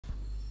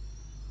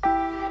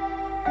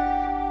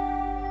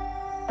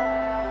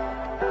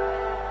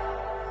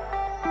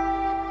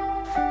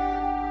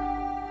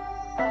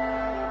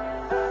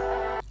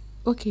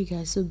Okay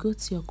guys, so go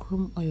to your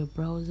Chrome or your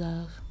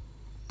browser,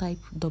 type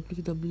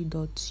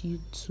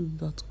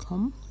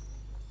www.youtube.com.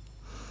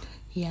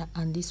 yeah,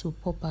 and this will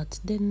pop out.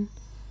 Then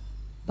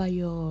by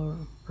your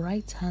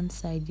right hand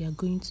side you are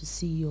going to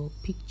see your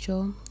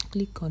picture.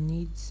 Click on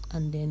it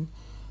and then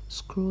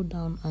scroll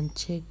down and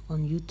check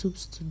on YouTube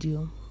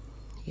Studio.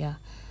 Yeah,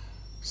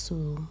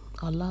 so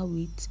allow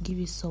it, give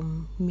it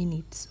some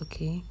minutes.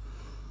 Okay,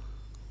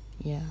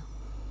 yeah,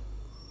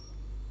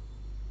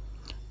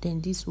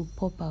 then this will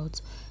pop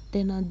out.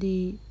 Then at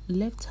the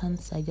left hand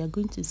side you're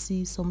going to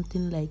see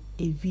something like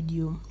a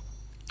video.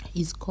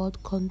 It's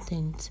called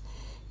content.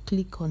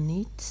 Click on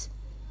it.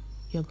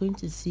 You're going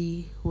to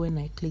see when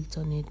I clicked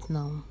on it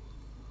now.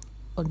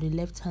 On the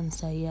left hand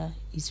side here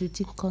is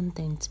written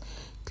content.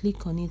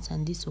 Click on it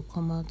and this will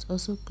come out.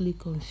 Also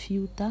click on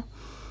filter.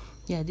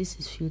 Yeah, this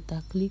is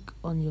filter. Click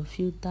on your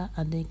filter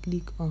and then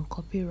click on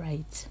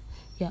copyright.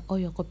 Yeah, all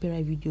your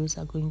copyright videos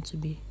are going to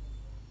be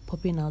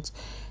popping out.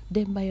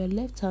 Then by your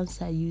left hand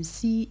side you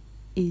see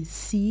a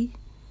C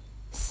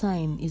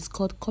sign. It's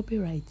called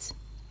copyright.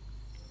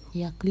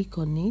 Yeah, click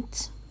on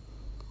it.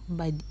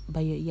 By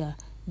your, yeah,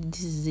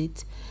 this is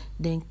it.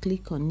 Then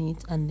click on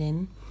it and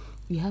then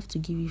you have to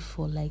give it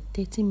for like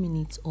 30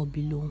 minutes or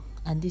below,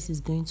 and this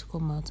is going to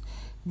come out.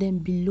 Then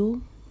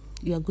below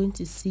you are going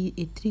to see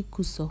a three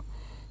cursor.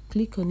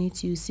 Click on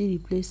it. You see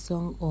replace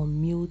song or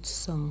mute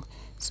song.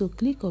 So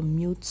click on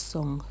mute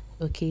song.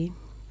 Okay,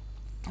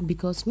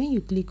 because when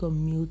you click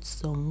on mute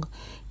song,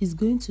 it's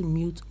going to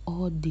mute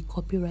all the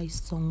copyright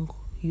song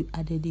you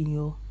added in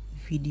your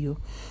video.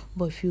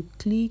 But if you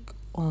click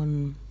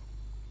on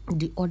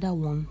the other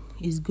one,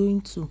 is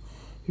going to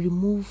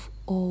remove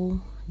all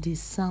the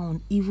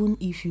sound. Even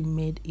if you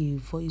made a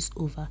voice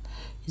over,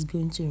 it's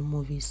going to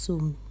remove it.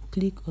 So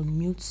click on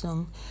mute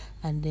song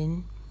and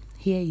then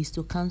here is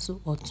to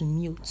cancel or to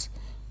mute,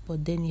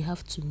 but then you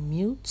have to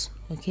mute.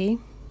 Okay,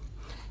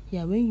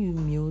 yeah, when you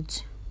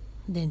mute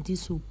then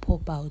this will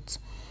pop out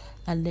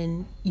and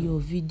then your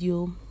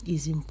video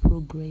is in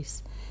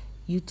progress.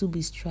 YouTube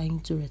is trying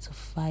to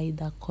rectify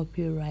that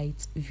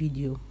copyright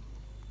video.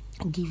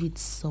 Give it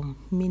some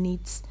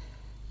minutes,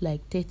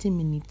 like 30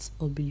 minutes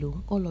or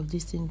below. All of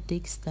this thing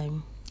takes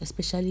time,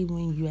 especially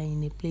when you are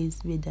in a place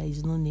where there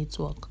is no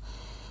network.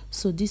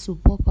 So this will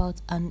pop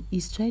out and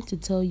it's trying to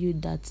tell you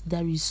that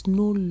there is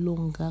no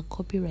longer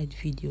copyright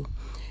video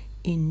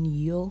in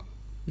your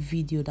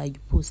video that you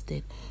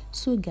posted.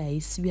 So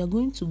guys, we are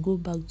going to go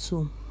back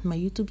to my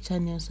YouTube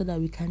channel so that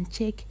we can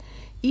check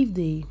if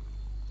the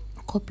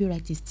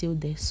copyright is still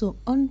there. So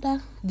under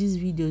these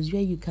videos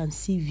where you can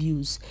see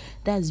views,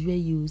 that's where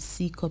you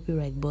see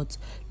copyright. But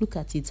look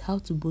at it, how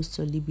to boost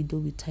your libido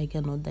with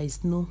Tiger Nut. There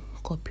is no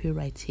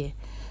copyright here.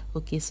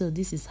 Okay, so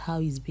this is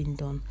how it's been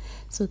done.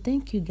 So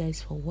thank you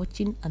guys for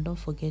watching and don't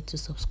forget to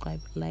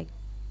subscribe, like,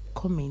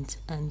 comment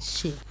and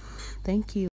share. Thank you.